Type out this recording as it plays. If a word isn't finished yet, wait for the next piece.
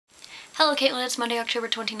Hello Caitlin, it's Monday, October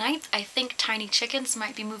 29th. I think tiny chickens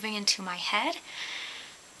might be moving into my head.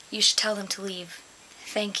 You should tell them to leave.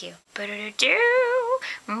 Thank you.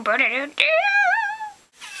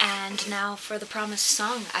 And now for the promised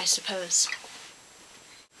song, I suppose.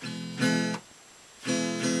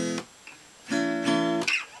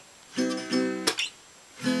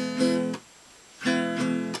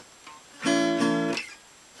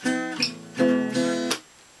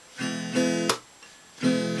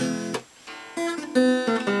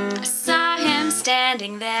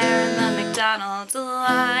 Standing there in the McDonald's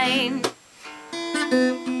line.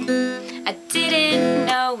 I didn't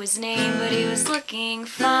know his name, but he was looking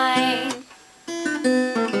fine.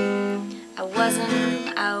 I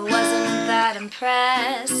wasn't that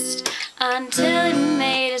impressed until he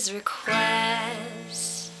made his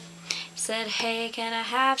request. He said, "Hey, can I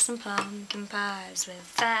have some pumpkin pies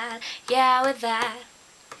with that? Yeah, with that.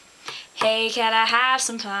 Hey, can I have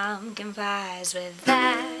some pumpkin pies with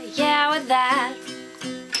that? Yeah, with that.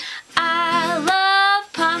 I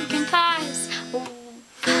love pumpkin pies. Ooh,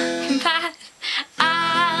 pumpkin pies.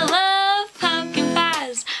 I love pumpkin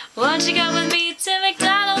pies. Won't you come with me to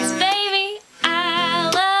McDonald's, baby?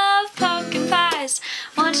 I love pumpkin pies.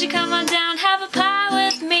 Won't you come on down, have a pie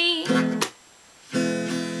with me?"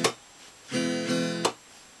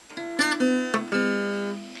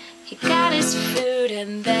 He got his food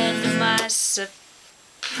and then, to my surprise,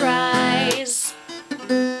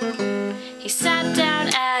 he sat down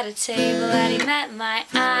at a table and he met my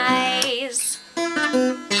eyes.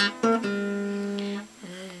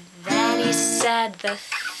 Then he said the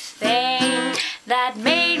thing that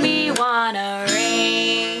made me wanna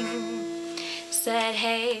ring. Said,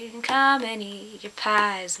 "Hey, come and eat your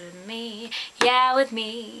pies with me. Yeah, with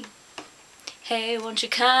me. Hey, won't you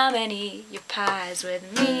come and eat your pies with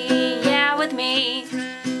me? Yeah, with me.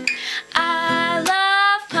 I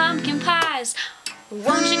love pumpkin pies.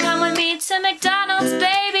 Won't you come with me to McDonald's,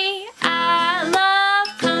 baby? I love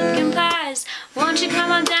pumpkin pies. Won't you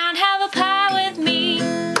come on down, have a pie with me?"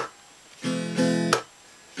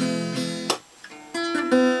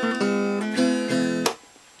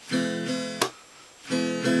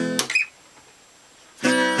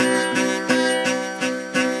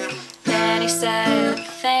 Then he said a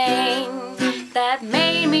thing that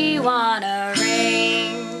made me wanna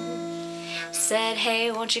ring. Said, "Hey,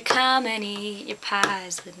 won't you come and eat your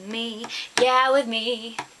pies with me? Yeah, with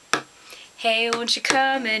me. Hey, won't you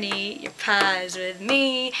come and eat your pies with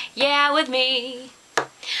me? Yeah, with me.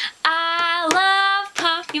 I love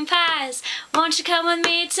pumpkin pies. Won't you come with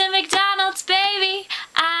me to McDonald's, baby?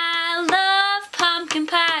 I love pumpkin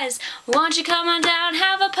pies. Won't you come on down,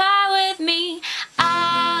 have a pie with me?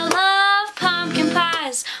 I love pumpkin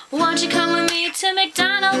pies. Won't you come with me to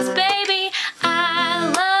McDonald's, baby? I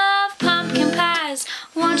love pumpkin pies.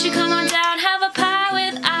 Won't you come on down, have a pie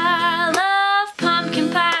with? I love pumpkin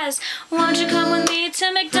pies. Won't you come with me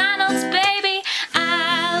to McDonald's, baby?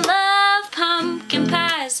 I love pumpkin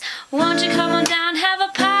pies. Won't you come on down, have a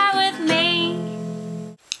pie with me?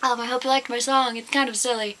 I hope you liked my song. It's kind of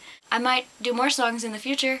silly. I might do more songs in the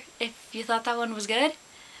future if you thought that one was good.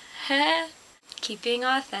 Keep being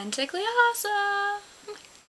authentically awesome.